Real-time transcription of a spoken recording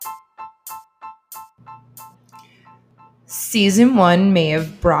Season 1 may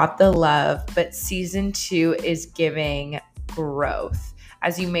have brought the love, but season 2 is giving growth.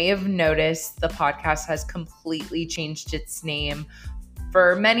 As you may have noticed, the podcast has completely changed its name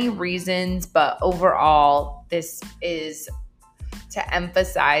for many reasons, but overall, this is to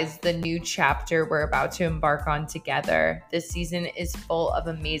emphasize the new chapter we're about to embark on together. This season is full of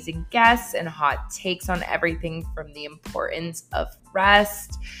amazing guests and hot takes on everything from the importance of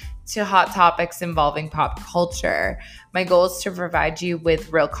rest to hot topics involving pop culture. My goal is to provide you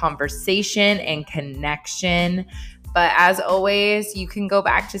with real conversation and connection. But as always, you can go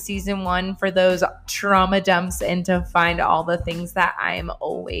back to season 1 for those trauma dumps and to find all the things that I'm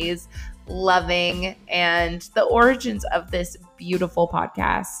always loving and the origins of this beautiful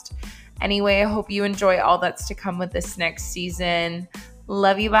podcast. Anyway, I hope you enjoy all that's to come with this next season.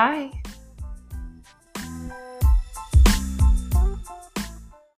 Love you. Bye.